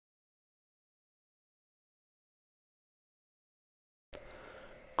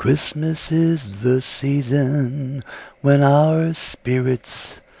Christmas is the season when our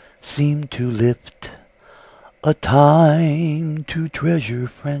spirits seem to lift, a time to treasure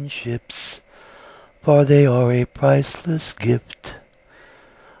friendships, for they are a priceless gift.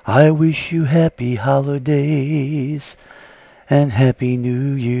 I wish you happy holidays and happy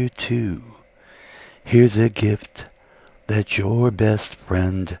New Year too. Here's a gift that your best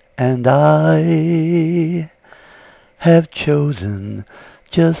friend and I have chosen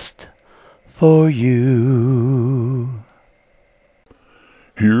just for you.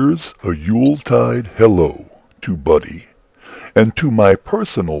 Here's a Yuletide hello to Buddy and to my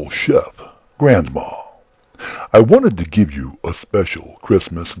personal chef, Grandma. I wanted to give you a special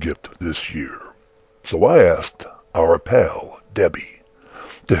Christmas gift this year, so I asked our pal, Debbie,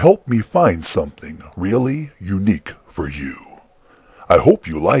 to help me find something really unique for you. I hope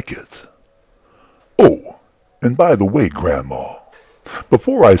you like it. Oh, and by the way, Grandma,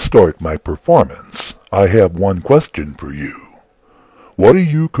 before I start my performance, I have one question for you. What are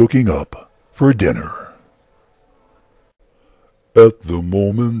you cooking up for dinner? At the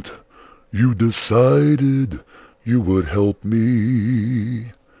moment you decided you would help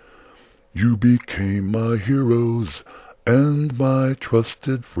me, you became my heroes and my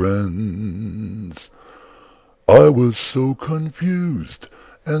trusted friends. I was so confused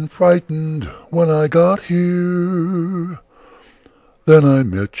and frightened when I got here. Then I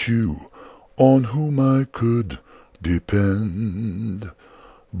met you, on whom I could depend.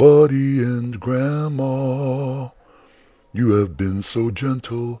 Buddy and Grandma, you have been so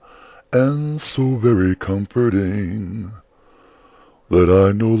gentle and so very comforting that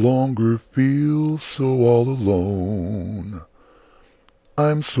I no longer feel so all alone.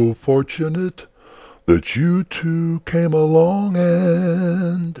 I'm so fortunate that you two came along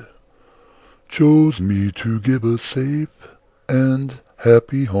and chose me to give a safe and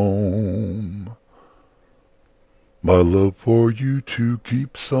happy home. My love for you two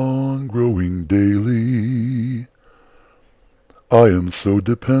keeps on growing daily. I am so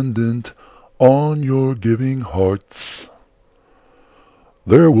dependent on your giving hearts.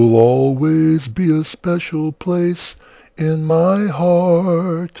 There will always be a special place in my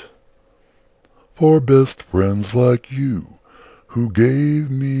heart for best friends like you who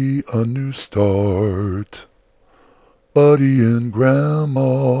gave me a new start. Buddy and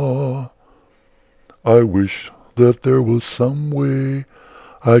Grandma, I wish that there was some way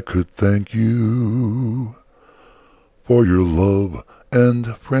I could thank you for your love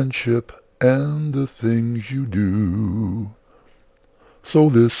and friendship and the things you do. So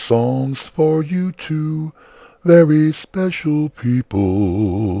this song's for you two very special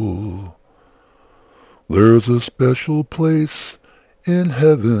people. There's a special place in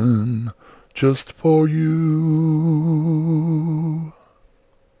heaven just for you.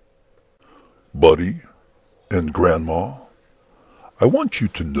 Buddy and Grandma, I want you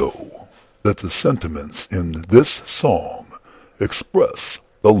to know that the sentiments in this song express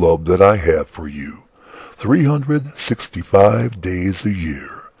the love that I have for you 365 days a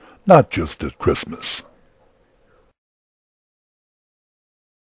year, not just at Christmas.